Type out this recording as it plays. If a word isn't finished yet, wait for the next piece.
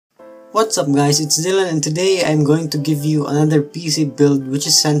What's up guys, it's Dylan and today I'm going to give you another PC build which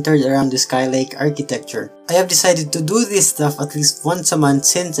is centered around the Skylake Architecture. I have decided to do this stuff at least once a month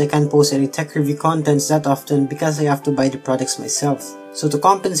since I can't post any tech review contents that often because I have to buy the products myself. So to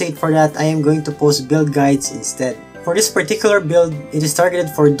compensate for that, I am going to post build guides instead. For this particular build, it is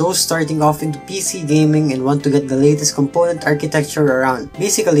targeted for those starting off into PC gaming and want to get the latest component architecture around.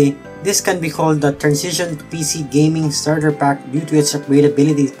 Basically, this can be called the Transition to PC Gaming Starter Pack due to its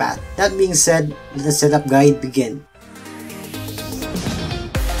upgradability path. That being said, let the setup guide begin.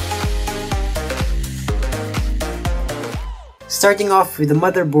 Starting off with the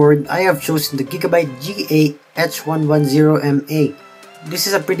motherboard, I have chosen the Gigabyte G8H110MA. This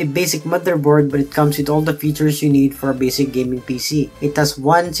is a pretty basic motherboard, but it comes with all the features you need for a basic gaming PC. It has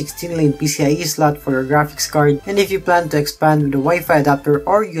one 16-lane PCIe slot for your graphics card, and if you plan to expand with a Wi-Fi adapter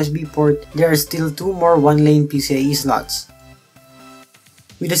or USB port, there are still two more 1-lane PCIe slots.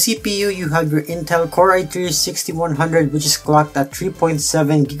 With the CPU, you have your Intel Core i3-6100 which is clocked at 3.7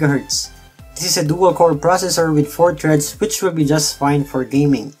 GHz. This is a dual-core processor with 4 threads which will be just fine for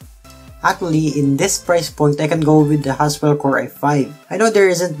gaming. Actually, in this price point, I can go with the Haswell Core i5. I know there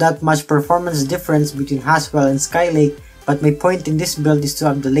isn't that much performance difference between Haswell and Skylake, but my point in this build is to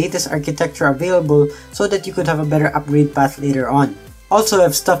have the latest architecture available so that you could have a better upgrade path later on. Also,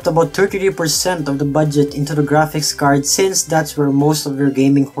 I've stuffed about 33% of the budget into the graphics card since that's where most of your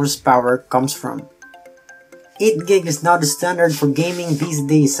gaming horsepower comes from. 8GB is now the standard for gaming these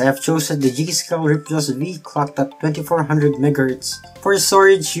days. I have chosen the G-Skill Riplus V clocked at 2400 MHz. For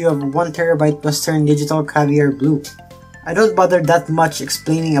storage, you have 1TB Western Digital Caviar Blue. I don't bother that much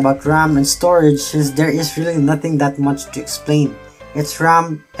explaining about RAM and storage since there is really nothing that much to explain. It's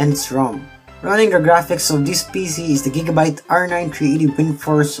RAM and it's ROM. Running the graphics of this PC is the Gigabyte R9 380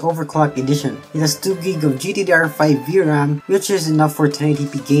 WindForce Overclock Edition. It has 2GB of GDDR5 VRAM, which is enough for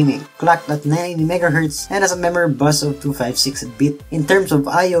 1080p gaming, clocked at 980 MHz, and has a memory bus of 256-bit. In terms of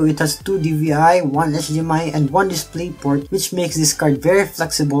I/O, it has 2 DVI, 1 HDMI, and 1 DisplayPort, which makes this card very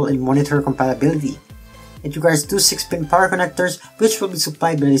flexible in monitor compatibility. It requires two 6-pin power connectors which will be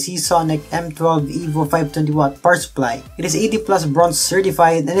supplied by the Seasonic M12 Evo 520W power supply. It is 80+ bronze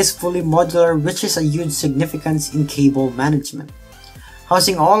certified and is fully modular, which is a huge significance in cable management.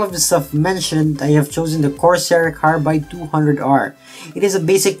 Housing all of the stuff mentioned, I have chosen the Corsair Carbide 200R. It is a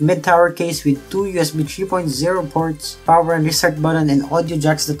basic mid-tower case with two USB 3.0 ports, power and restart button, and audio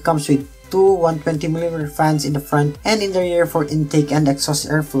jacks that comes with two 120mm fans in the front and in the rear for intake and exhaust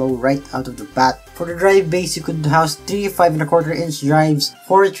airflow right out of the bat. For the drive base, you could house 3 5.25-inch drives,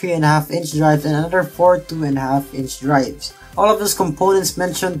 4 3.5-inch drives, and another 4 2.5-inch drives. All of those components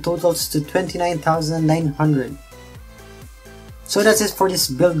mentioned totals to $29,900. So that's it for this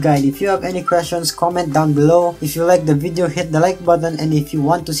build guide. If you have any questions, comment down below. If you like the video, hit the like button, and if you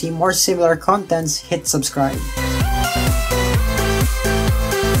want to see more similar contents, hit subscribe.